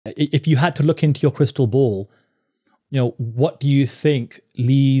If you had to look into your crystal ball, what do you think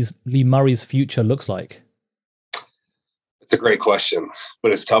Lee Murray's future looks like? It's a great question,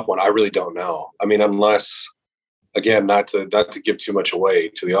 but it's a tough one. I really don't know. I mean, unless, again, not to give too much away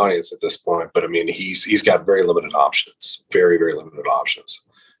to the audience at this point, but I mean, he's got very limited options, very, very limited options.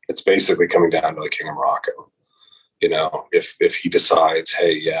 It's basically coming down to the King of Morocco. If he decides,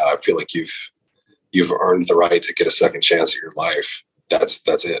 hey, yeah, I feel like you've earned the right to get a second chance at your life, that's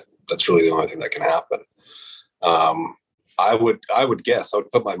it. That's really the only thing that can happen. I would guess, I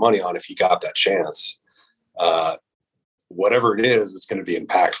would put my money on if he got that chance. Whatever it is, it's going to be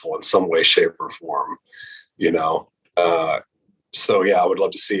impactful in some way, shape, or form. So yeah, I would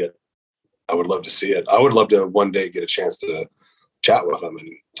love to see it. I would love to one day get a chance to chat with him and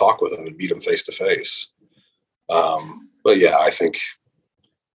talk with him and meet him face to face. But yeah, I think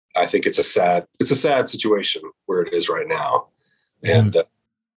it's a sad situation where it is right now. And,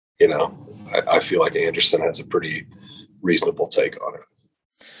 I feel like Anderson has a pretty reasonable take on it.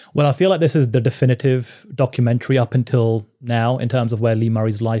 Well, I feel like this is the definitive documentary up until now in terms of where Lee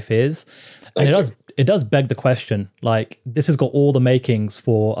Murray's life is. And it does beg the question, like, this has got all the makings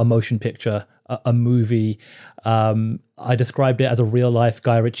for a motion picture, a movie. I described it as a real life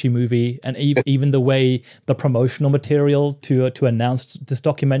Guy Ritchie movie, and even the way the promotional material to announce this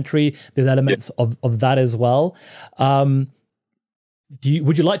documentary, there's elements of that as well.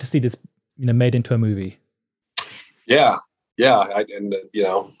 Would you like to see this, made into a movie? Yeah. We're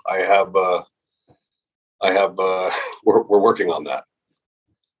working on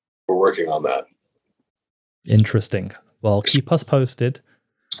that. Interesting. Well, keep us posted.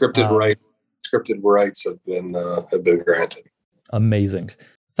 Scripted rights have been granted. Amazing.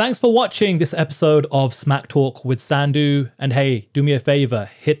 Thanks for watching this episode of Smack Talk with Sandhu. And hey, do me a favor,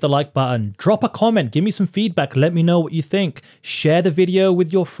 hit the like button, drop a comment, give me some feedback, let me know what you think. Share the video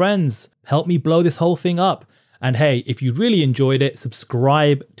with your friends. Help me blow this whole thing up. And hey, if you really enjoyed it,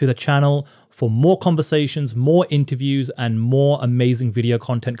 subscribe to the channel for more conversations, more interviews, and more amazing video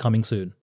content coming soon.